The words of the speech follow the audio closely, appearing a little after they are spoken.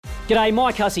G'day,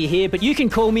 Mike Hussey here, but you can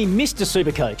call me Mr.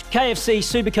 Supercoach. KFC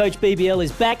Supercoach BBL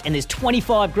is back and there's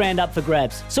 25 grand up for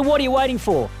grabs. So what are you waiting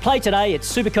for? Play today at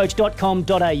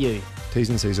supercoach.com.au. T's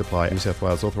and C's apply. New South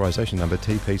Wales authorisation number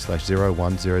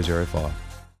TP/01005.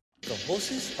 The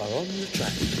horses are on the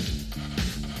track.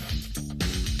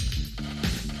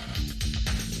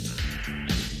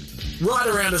 Right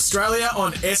around Australia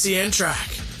on SEN Track.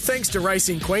 Thanks to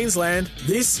Racing Queensland,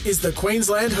 this is the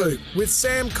Queensland Hoop with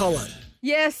Sam Collett.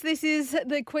 Yes, this is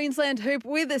the Queensland Hoop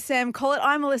with Sam Collett.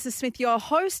 I'm Melissa Smith, your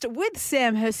host, with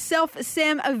Sam herself.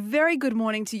 Sam, a very good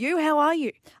morning to you. How are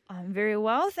you? I'm very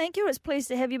well, thank you. It's pleased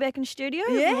to have you back in studio.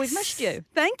 Yes. We've missed you.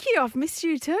 Thank you. I've missed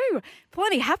you too.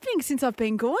 Plenty happening since I've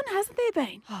been gone, hasn't there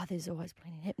been? Oh, there's always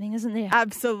plenty happening, isn't there?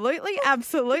 Absolutely,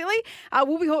 absolutely.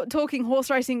 We'll be talking horse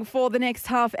racing for the next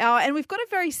half hour, and we've got a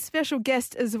very special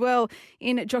guest as well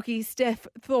in jockey Steph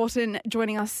Thornton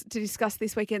joining us to discuss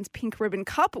this weekend's Pink Ribbon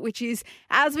Cup, which is,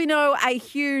 as we know, a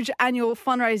huge annual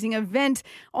fundraising event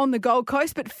on the Gold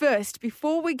Coast. But first,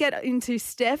 before we get into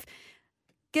Steph,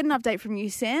 get an update from you,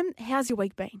 Sam. How's your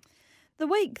week been? The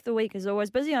week is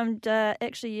always busy. I'm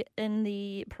actually in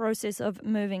the process of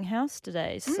moving house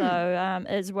today, so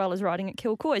as well as riding at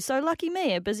Kilcoy. So lucky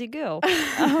me, a busy girl.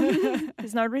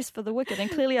 There's no rest for the wicked, and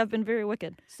clearly I've been very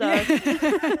wicked. So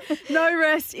no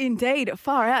rest indeed,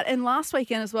 far out. And last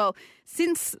weekend as well,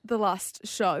 since the last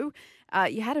show,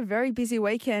 you had a very busy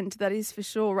weekend, that is for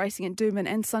sure, racing at Doomben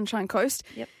and Sunshine Coast.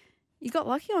 Yep. You got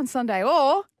lucky on Sunday,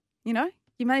 or,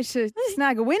 you managed to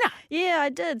snag a winner. Yeah, I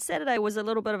did. Saturday was a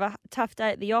little bit of a tough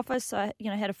day at the office. I,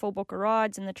 had a full book of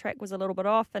rides and the track was a little bit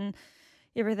off and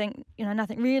everything,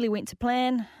 nothing really went to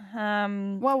plan.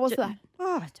 Why was that?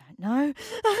 Oh, I don't know.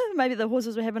 Maybe the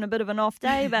horses were having a bit of an off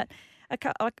day, but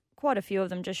quite a few of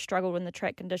them just struggled in the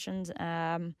track conditions.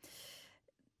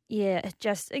 You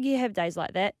have days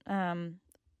like that.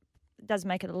 It does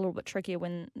make it a little bit trickier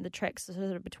when the track's sort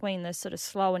of between this sort of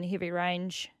slow and heavy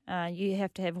range. You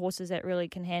have to have horses that really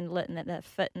can handle it and that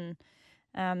fit, and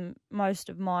most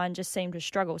of mine just seemed to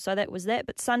struggle. So that was that.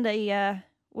 But Sunday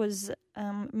was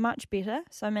much better.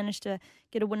 So I managed to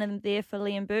get a win in there for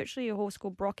Liam Birchley, a horse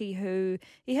called Brocky, who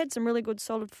he had some really good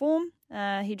solid form.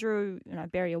 He drew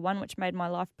barrier 1, which made my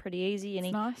life pretty easy,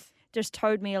 and nice. Just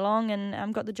towed me along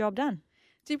and got the job done.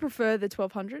 Do you prefer the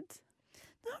 1200s?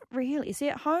 Not really. See,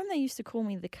 at home they used to call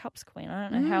me the Cups Queen. I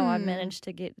don't know how I managed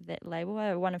to get that label.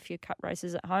 I won a few cup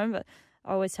races at home, but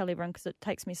I always tell everyone, because it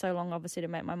takes me so long, obviously, to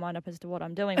make my mind up as to what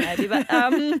I'm doing, maybe. But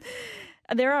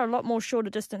there are a lot more shorter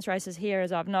distance races here,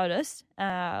 as I've noticed.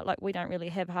 We don't really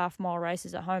have half-mile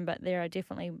races at home, but there are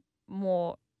definitely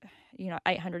more,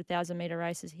 800,000 metre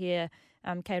races here,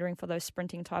 catering for those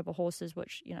sprinting type of horses,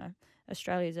 which,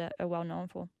 Australians are well known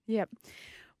for. Yep.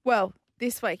 Well,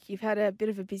 this week you've had a bit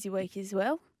of a busy week as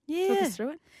well. Yeah. Talk us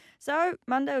through it. So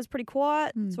Monday was pretty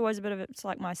quiet. It's always it's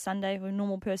like my Sunday, a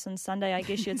normal person's Sunday, I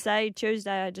guess you'd say.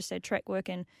 Tuesday I just had track work,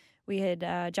 and we had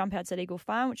jump outs at Eagle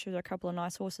Farm, which was a couple of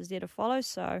nice horses there to follow.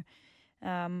 So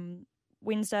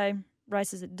Wednesday,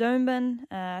 races at Doomben.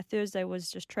 Thursday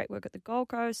was just track work at the Gold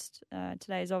Coast.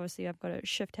 Today is obviously I've got to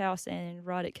shift house and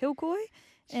ride at Kilcoy.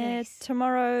 And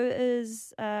tomorrow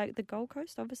is the Gold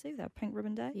Coast, obviously, the Pink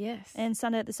Ribbon Day. Yes. And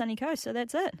Sunday at the Sunny Coast, so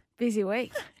that's it. Busy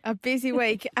week. A busy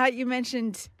week. You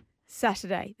mentioned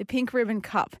Saturday, the Pink Ribbon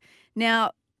Cup.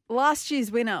 Now, last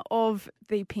year's winner of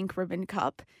the Pink Ribbon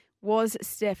Cup was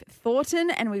Steph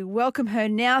Thornton, and we welcome her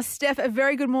now. Steph, a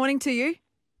very good morning to you.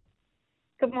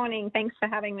 Good morning. Thanks for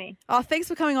having me. Oh, thanks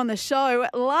for coming on the show.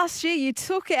 Last year, you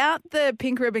took out the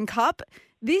Pink Ribbon Cup.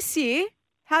 This year,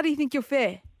 how do you think you'll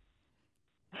fare?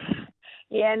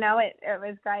 Yeah, no, it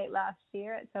was great last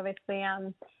year. It's obviously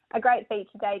a great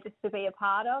feature day just to be a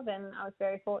part of, and I was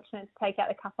very fortunate to take out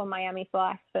the cup on Miami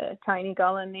Fly for Tony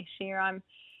Gollan this year. I'm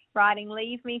riding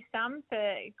Leave Me Some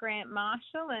for Grant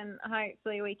Marshall, and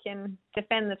hopefully we can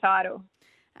defend the title.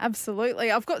 Absolutely.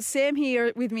 I've got Sam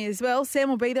here with me as well. Sam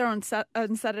will be there on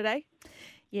Saturday.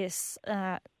 Yes,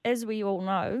 as we all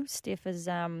know, Steph is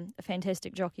a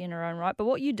fantastic jockey in her own right. But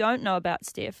what you don't know about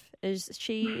Steph is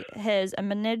she has a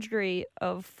menagerie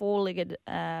of four-legged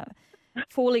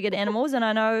animals, and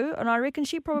I reckon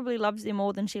she probably loves them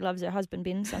more than she loves her husband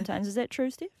Ben sometimes. Is that true,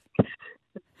 Steph?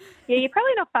 Yeah, you're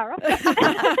probably not far off.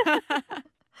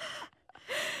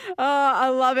 Oh, I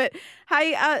love it.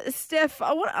 Hey, Steph,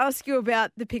 I want to ask you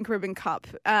about the Pink Ribbon Cup.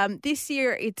 This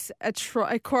year it's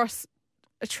across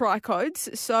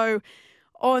tri-codes. So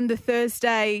on the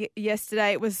Thursday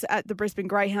yesterday, it was at the Brisbane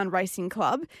Greyhound Racing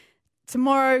Club.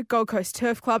 Tomorrow, Gold Coast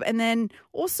Turf Club, and then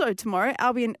also tomorrow,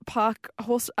 Albion Park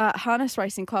Harness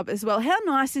Racing Club as well. How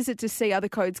nice is it to see other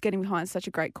codes getting behind such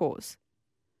a great cause?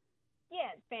 Yeah,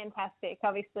 it's fantastic.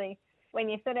 Obviously, when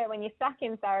you're stuck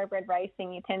in thoroughbred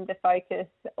racing, you tend to focus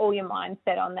all your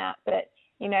mindset on that. But,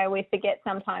 we forget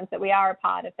sometimes that we are a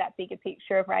part of that bigger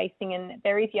picture of racing, and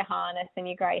there is your harness and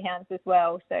your greyhounds as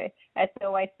well. So it's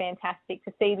always fantastic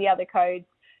to see the other codes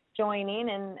join in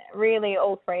and really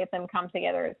all three of them come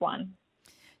together as one.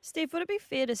 Steph, would it be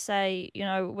fair to say,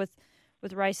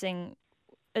 with racing,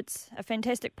 it's a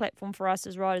fantastic platform for us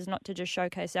as riders, not to just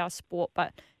showcase our sport,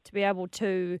 but to be able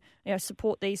to,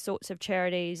 support these sorts of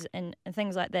charities and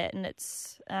things like that. And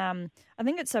it's, I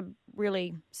think it's a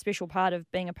really special part of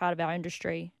being a part of our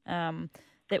industry,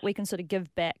 that we can sort of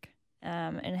give back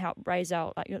and help raise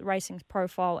our racing's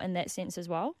profile in that sense as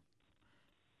well.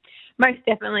 Most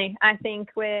definitely. I think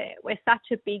we're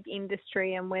such a big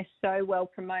industry and we're so well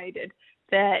promoted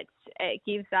that it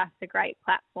gives us a great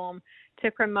platform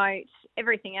to promote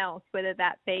everything else, whether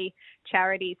that be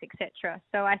charities, etc.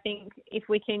 So I think if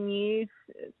we can use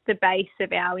the base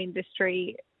of our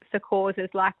industry for causes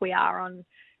like we are on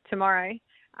tomorrow,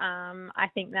 I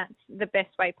think that's the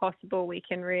best way possible we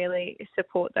can really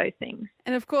support those things.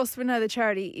 And of course, we know the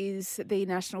charity is the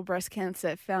National Breast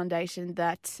Cancer Foundation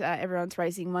that everyone's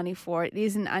raising money for. It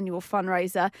is an annual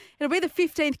fundraiser. It'll be the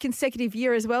 15th consecutive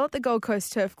year as well at the Gold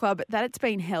Coast Turf Club that it's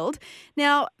been held.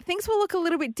 Now, things will look a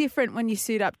little bit different when you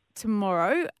suit up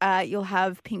tomorrow. You'll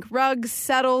have pink rugs,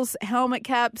 saddles, helmet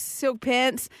caps, silk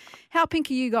pants. How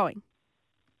pink are you going?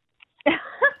 I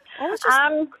was just...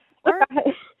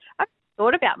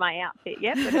 thought about my outfit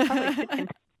yet, but it probably should continue.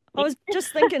 I was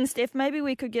just thinking, Steph, maybe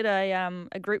we could get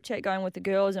a group chat going with the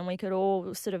girls and we could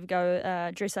all sort of go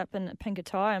dress up in a pink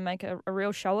attire and make a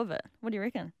real show of it. What do you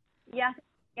reckon? Yeah,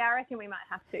 I reckon we might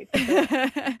have to.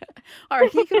 I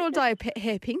reckon you could all dye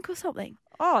hair pink or something.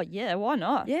 Oh, yeah, why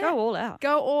not? Yeah. Go all out.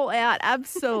 Go all out,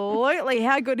 absolutely.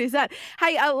 How good is that?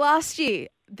 Hey, last year,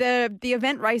 the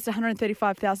event raised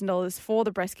 $135,000 for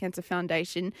the Breast Cancer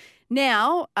Foundation.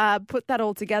 Now, put that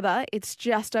all together, it's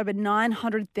just over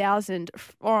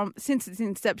 $900,000 since its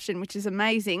inception, which is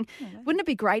amazing. Mm-hmm. Wouldn't it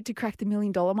be great to crack the $1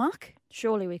 million mark?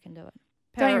 Surely we can do it.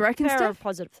 Don't you reckon, Steph? Steph? Of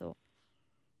positive thought.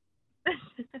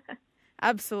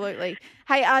 Absolutely.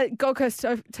 Hey, Gold Coast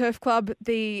Turf Club,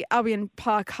 the Albion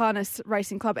Park Harness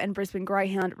Racing Club and Brisbane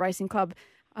Greyhound Racing Club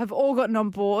have all gotten on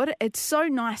board. It's so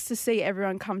nice to see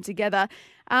everyone come together.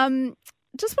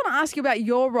 Just want to ask you about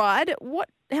your ride.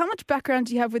 How much background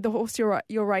do you have with the horse you're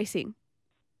racing?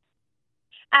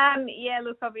 Yeah,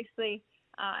 look, obviously,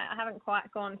 I haven't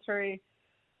quite gone through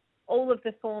all of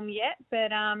the form yet,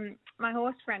 but my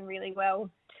horse ran really well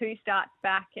 2 starts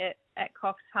back at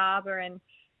Coffs Harbour and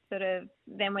sort of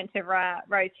then went to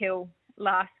Rose Hill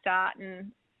last start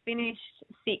and finished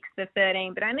 6th of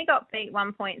 13, but only got beat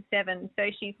 1.7.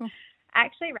 So she's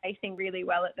actually racing really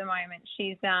well at the moment.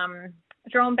 She's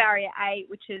drawn barrier 8,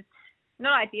 which is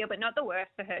not ideal, but not the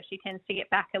worst for her. She tends to get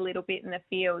back a little bit in the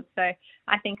field. So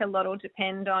I think a lot will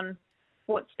depend on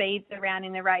what speeds around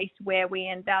in the race. Where we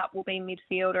end up will be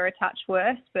midfield or a touch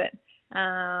worse. But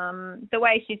the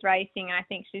way she's racing, I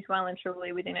think she's well and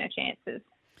truly within her chances.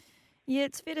 Yeah,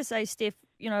 it's fair to say, Steph,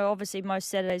 obviously most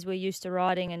Saturdays we're used to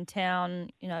riding in town,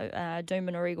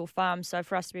 Doomben or Eagle Farm. So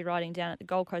for us to be riding down at the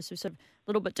Gold Coast is sort of a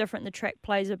little bit different. The track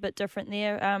plays a bit different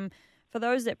there. For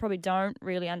those that probably don't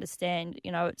really understand,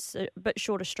 it's a bit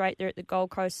shorter straight there at the Gold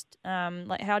Coast.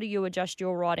 How do you adjust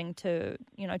your riding to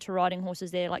riding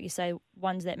horses there, like you say,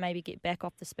 ones that maybe get back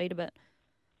off the speed a bit?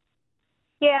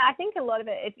 Yeah, I think a lot of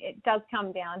it does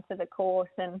come down to the course.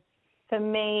 And for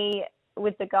me,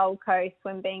 with the Gold Coast,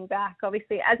 when being back,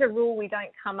 obviously, as a rule, we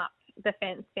don't come up the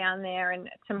fence down there. And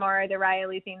tomorrow the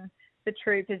rail is in the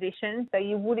true position. So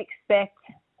you would expect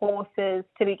horses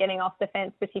to be getting off the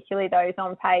fence, particularly those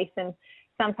on pace. And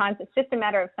sometimes it's just a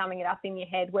matter of summing it up in your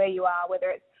head where you are, whether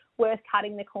it's worth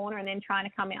cutting the corner and then trying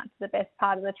to come out to the best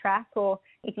part of the track, or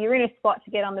if you're in a spot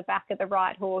to get on the back of the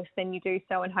right horse, then you do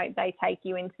so and hope they take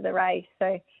you into the race.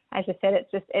 So as you said,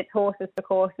 it's horses for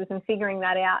courses, and figuring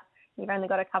that out, you've only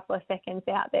got a couple of seconds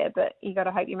out there, but you've got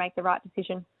to hope you make the right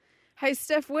decision. Hey,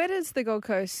 Steph, where does the Gold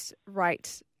Coast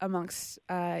rate amongst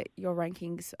your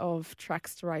rankings of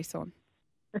tracks to race on?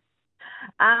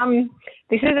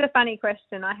 This is a funny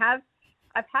question. I've had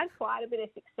quite a bit of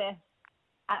success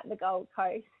at the Gold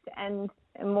Coast and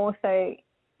more so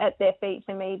at their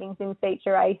feature meetings in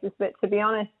feature races, but to be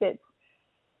honest, it's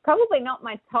probably not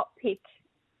my top pick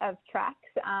of tracks.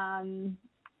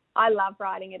 I love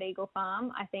riding at Eagle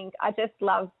Farm. I think I just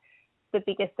love the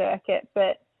bigger circuit,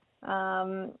 but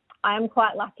I am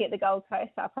quite lucky at the Gold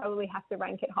Coast, so I probably have to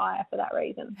rank it higher for that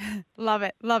reason. Love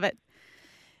it, love it.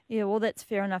 Yeah, well, that's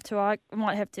fair enough too. I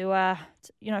might have to,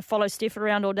 follow Steph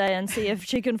around all day and see if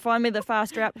she can find me the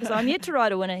fast route, because I'm yet to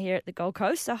ride a winner here at the Gold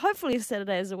Coast. So hopefully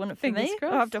Saturday is a winner for Fingers me.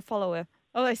 crossed. I'll have to follow her.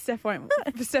 Although Steph won't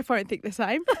think the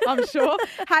same, I'm sure.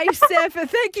 Hey, Steph,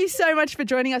 thank you so much for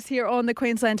joining us here on the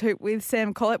Queensland Hoop with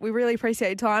Sam Collett. We really appreciate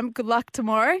your time. Good luck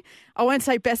tomorrow. I won't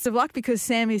say best of luck because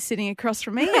Sam is sitting across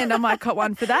from me and I might cut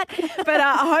one for that. But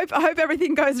I hope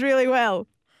everything goes really well.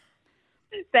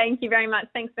 Thank you very much.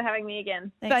 Thanks for having me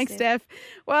again. Thanks, Steph.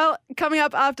 Well, coming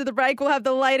up after the break, we'll have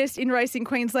the latest in racing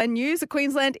Queensland news.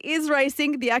 Queensland is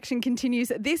racing. The action continues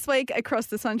this week across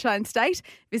the Sunshine State.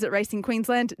 Visit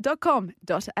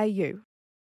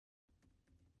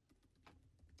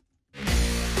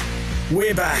racingqueensland.com.au.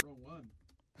 We're back.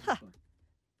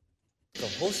 The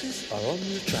horses are on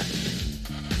the track.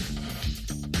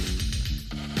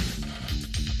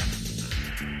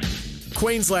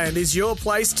 Queensland is your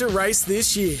place to race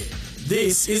this year.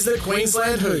 This is the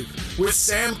Queensland Hoop with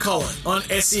Sam Collett on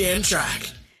SEN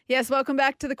Track. Yes, welcome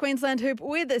back to the Queensland Hoop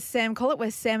with Sam Collett, where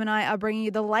Sam and I are bringing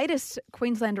you the latest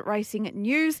Queensland racing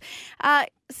news.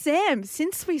 Sam,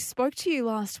 since we spoke to you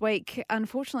last week,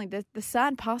 unfortunately, the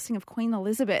sad passing of Queen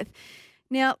Elizabeth.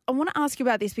 Now, I want to ask you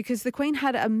about this because the Queen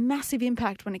had a massive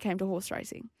impact when it came to horse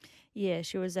racing. Yeah,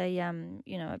 she was a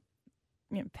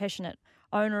passionate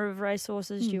owner of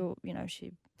racehorses. She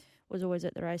was always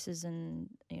at the races and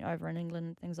over in England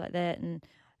and things like that, and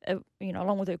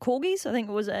along with her corgis. I think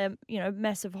it was a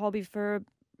massive hobby for an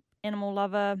animal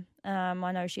lover.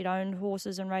 I know she'd owned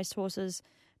horses and raced horses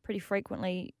pretty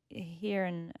frequently here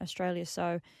in Australia.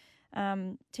 So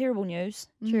terrible news.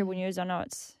 Terrible news. I know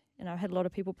it's had a lot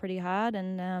of people pretty hard,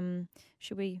 and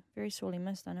she'll be very sorely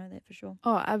missed. I know that for sure.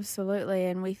 Oh, absolutely.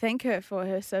 And we thank her for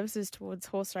her services towards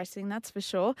horse racing, that's for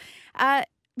sure.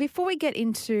 Before we get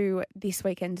into this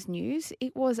weekend's news,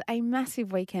 it was a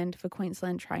massive weekend for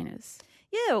Queensland trainers.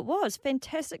 Yeah, it was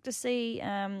fantastic to see.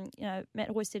 Matt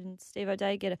Hoysted and Steve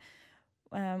O'Day get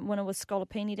a winner with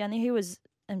Scolopini down there. He was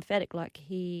emphatic, like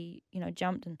he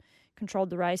jumped and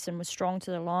controlled the race and was strong to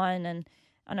the line. And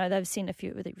I know they've seen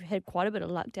they've had quite a bit of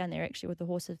luck down there actually with the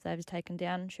horses they've taken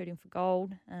down, shooting for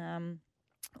gold.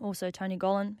 Also, Tony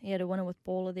Gollan, he had a winner with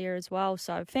Baller there as well.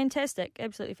 So fantastic,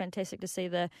 absolutely fantastic to see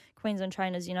the Queensland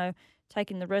trainers,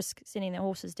 taking the risk, sending their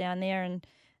horses down there and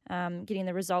getting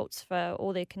the results for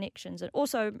all their connections. And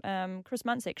also, Chris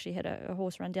Muntz actually had a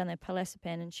horse run down there,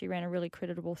 Palacipan, and she ran a really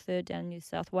creditable third down in New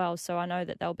South Wales. So I know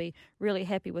that they'll be really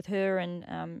happy with her, and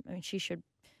she should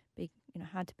be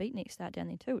hard to beat next start down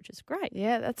there too, which is great.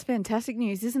 Yeah, that's fantastic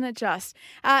news, isn't it just?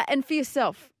 And for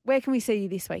yourself, where can we see you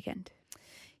this weekend?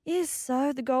 Yes,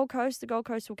 so the Gold Coast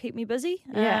will keep me busy.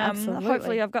 Yeah, absolutely.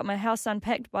 Hopefully I've got my house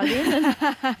unpacked by then.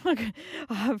 And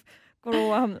I've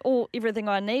got everything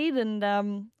I need, and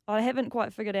I haven't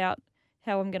quite figured out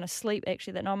how I'm going to sleep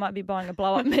actually that night. I might be buying a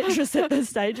blow-up mattress at this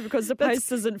stage because the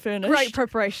place isn't furnished. Great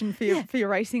preparation for your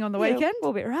racing on the weekend.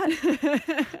 We'll be right.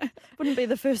 Wouldn't be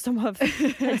the first time I've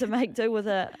had to make do with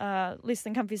a less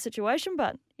than comfy situation,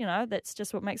 but that's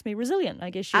just what makes me resilient,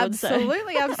 I guess you would say.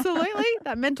 Absolutely.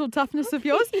 That mental toughness of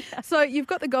yours. Yeah. So you've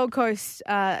got the Gold Coast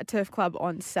Turf Club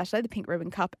on Saturday, the Pink Ribbon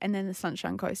Cup, and then the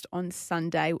Sunshine Coast on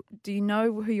Sunday. Do you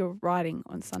know who you're riding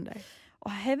on Sunday?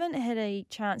 I haven't had a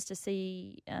chance to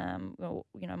see,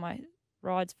 my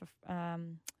rides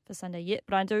for Sunday yet,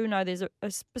 but I do know there's a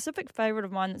specific favourite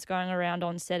of mine that's going around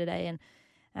on Saturday, and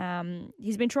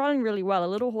he's been trialling really well, a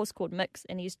little horse called Mix,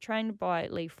 and he's trained by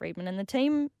Lee Friedman. And the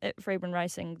team at Friedman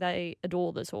Racing, they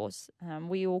adore this horse.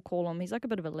 We all call him, he's like a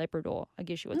bit of a Labrador, I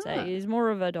guess you would say. He's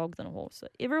more of a dog than a horse.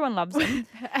 Everyone loves him.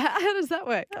 How does that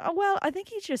work? Well, I think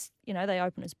he's just, they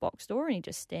open his box door and he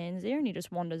just stands there and he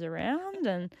just wanders around,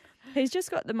 and he's just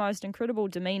got the most incredible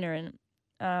demeanour. And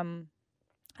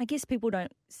I guess people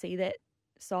don't see that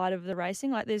side of the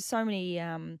racing. Like there's so many,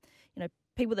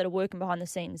 people that are working behind the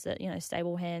scenes that,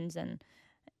 stable hands and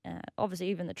obviously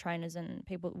even the trainers and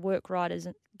people, work riders,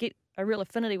 and get a real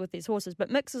affinity with these horses.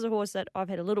 But Mix is a horse that I've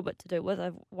had a little bit to do with.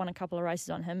 I've won a couple of races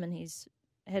on him, and he's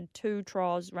had 2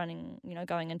 trials running,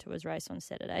 going into his race on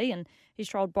Saturday, and he's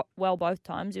trialled well both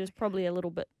times. He was probably a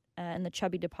little bit in the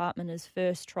chubby department his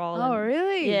first trial. Oh,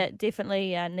 really? Yeah,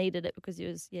 definitely needed it because he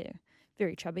was,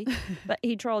 very chubby. But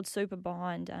he trialled super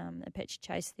behind Apache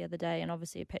Chase the other day, and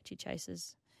obviously Apache Chase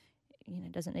is,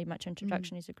 doesn't need much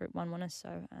introduction. He's a Group 1 winner,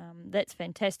 so that's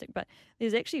fantastic. But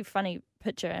there's actually a funny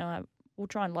picture, and I will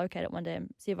try and locate it one day and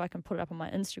see if I can put it up on my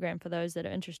Instagram for those that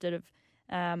are interested, of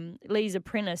Lee's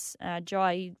apprentice,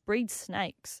 Jai. He breeds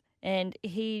snakes, and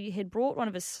he had brought one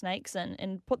of his snakes in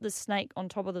and put the snake on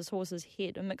top of this horse's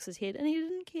head and Mix's head, and he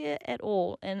didn't care at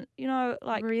all. And,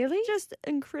 Really? just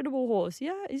incredible horse.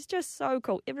 Yeah, he's just so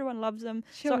cool. Everyone loves him.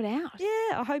 Chill it out.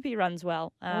 Yeah, I hope he runs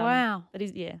well. Wow. But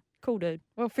he's, cool dude.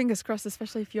 Well, fingers crossed,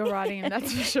 especially if you're riding him,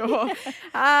 that's for sure.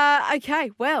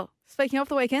 Okay, well, speaking of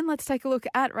the weekend, let's take a look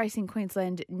at Racing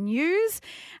Queensland news.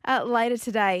 Later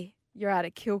today, you're out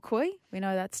at Kilcoy. We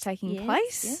know that's taking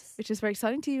place, which is very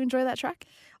exciting. Do you enjoy that track?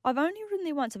 I've only ridden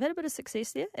there once. I've had a bit of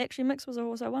success there. Actually, Mix was a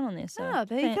horse I won on there. So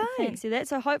there you go. Fancy that.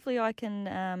 So hopefully I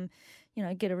can,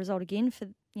 get a result again for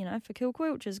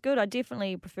Kilcoy, which is good. I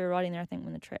definitely prefer riding there, I think,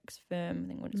 when the track's firm. I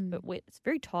think when it's a bit wet. It's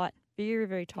very tight. Very,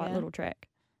 very tight little track.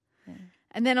 Yeah.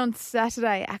 And then on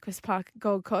Saturday, Aquis Park,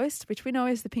 Gold Coast, which we know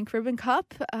is the Pink Ribbon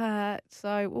Cup.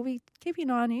 So we'll be keeping an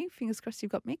eye on you. Fingers crossed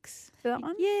you've got Mix for that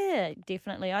one. Yeah,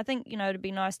 definitely. I think, it'd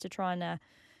be nice to try and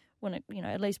win it,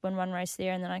 at least win one race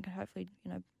there, and then I can hopefully,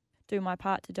 do my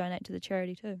part to donate to the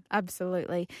charity too.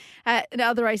 Absolutely. And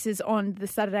other races on the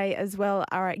Saturday as well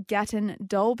are at Gatton,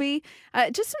 Dolby.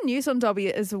 Just some news on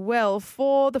Dolby as well.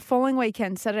 For the following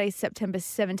weekend, Saturday, September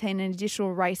 17, an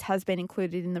additional race has been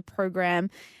included in the program.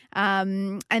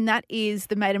 And that is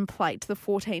the Maiden Plate, the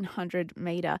 1400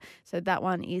 metre. So that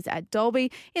one is at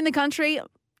Dolby. In the country,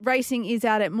 racing is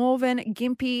out at Morven,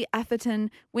 Gympie,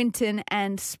 Atherton, Winton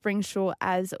and Springshaw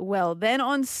as well. Then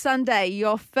on Sunday,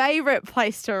 your favourite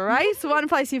place to race, one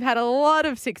place you've had a lot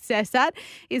of success at,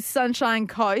 is Sunshine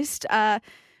Coast.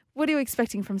 What are you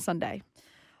expecting from Sunday?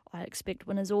 I expect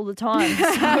winners all the time.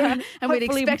 So and we'd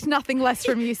expect nothing less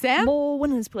from you, Sam. More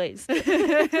winners, please.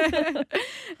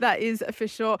 That is for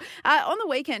sure. On the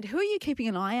weekend, who are you keeping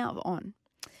an eye out on?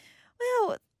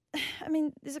 Well, I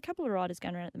mean, there's a couple of riders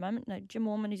going around at the moment. Jim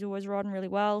Ormond, he's always riding really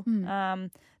well.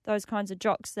 Those kinds of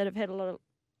jocks that have had a lot of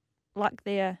luck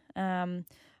there.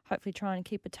 Hopefully try and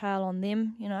keep a tail on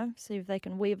them, see if they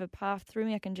can weave a path through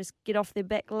me. I can just get off their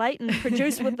back late and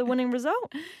produce with the winning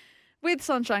result. With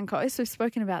Sunshine Coast, we've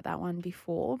spoken about that one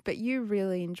before, but you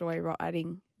really enjoy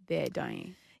riding there, don't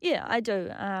you? Yeah, I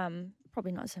do.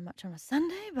 Probably not so much on a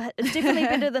Sunday, but it's definitely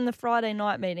better than the Friday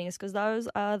night meetings because those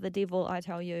are the devil, I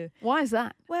tell you. Why is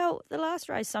that? Well, the last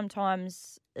race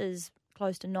sometimes is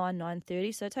close to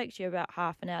 9:30, so it takes you about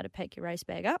half an hour to pack your race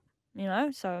bag up,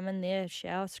 So I'm in there,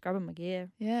 shower, scrubbing my gear.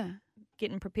 Yeah.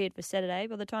 Getting prepared for Saturday.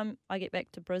 By the time I get back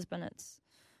to Brisbane, it's,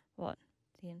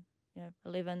 10,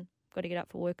 11. Got to get up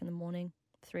for work in the morning,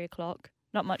 3 o'clock.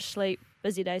 Not much sleep.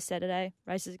 Busy day Saturday,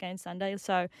 races again Sunday.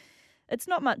 So it's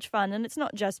not much fun, and it's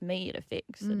not just me it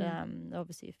affects. It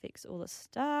obviously affects all the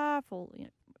staff, all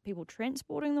people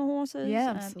transporting the horses.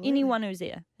 Yeah, absolutely. Anyone who's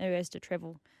there who has to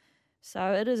travel.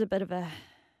 So it is a bit of a.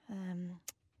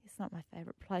 It's not my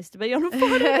favourite place to be on a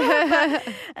Friday night.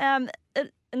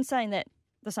 But in saying that,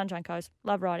 the Sunshine Coast,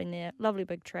 love riding there. Lovely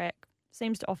big track.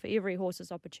 Seems to offer every horse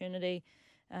this opportunity.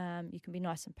 You can be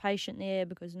nice and patient there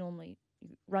because normally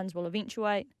runs will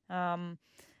eventuate. And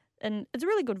it's a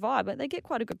really good vibe, but they get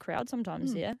quite a good crowd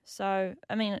sometimes there. So,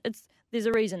 I mean, there's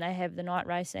a reason they have the night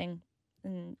racing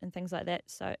and things like that.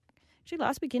 So, actually,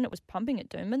 last weekend it was pumping at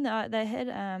Doomben. They had,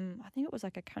 I think it was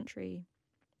like some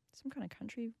kind of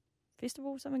country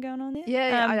festival or something going on there.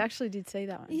 Yeah, I actually did see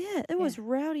that one. Yeah, it was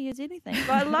rowdy as anything.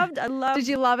 But I loved. Did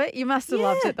you love it? You must have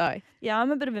loved it though. Yeah,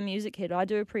 I'm a bit of a music head. I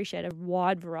do appreciate a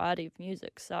wide variety of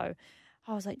music. So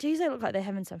I was like, geez, they look like they're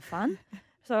having some fun.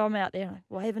 So I'm out there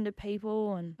waving to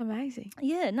people and amazing.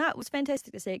 Yeah, no, it was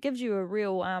fantastic to see. It gives you a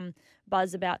real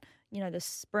buzz about the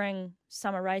spring,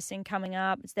 summer racing coming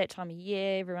up. It's that time of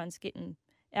year. Everyone's getting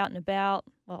out and about.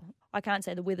 Well, I can't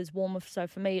say the weather's warmer, so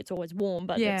for me it's always warm,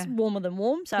 but it's warmer than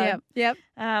warm. So yep.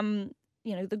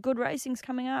 The good racing's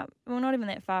coming up. We're not even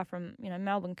that far from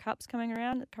Melbourne Cup's coming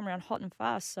around. It come around hot and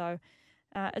fast. So.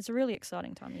 It's a really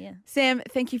exciting time of year. Sam,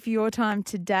 thank you for your time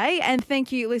today. And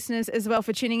thank you, listeners, as well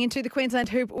for tuning into the Queensland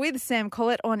Hoop with Sam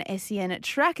Collett on SEN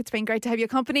Track. It's been great to have your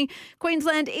company.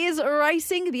 Queensland is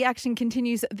racing. The action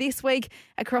continues this week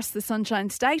across the Sunshine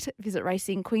State. Visit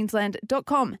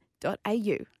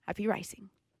racingqueensland.com.au. Happy racing.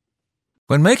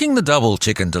 When making the double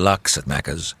chicken deluxe at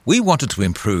Macca's, we wanted to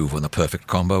improve on the perfect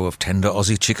combo of tender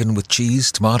Aussie chicken with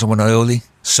cheese, tomato and aioli.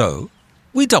 So,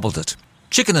 we doubled it.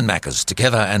 Chicken and Macca's,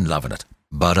 together and loving it.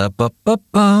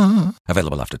 Ba-da-ba-ba-ba.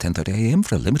 Available after 10:30 a.m.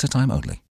 for a limited time only.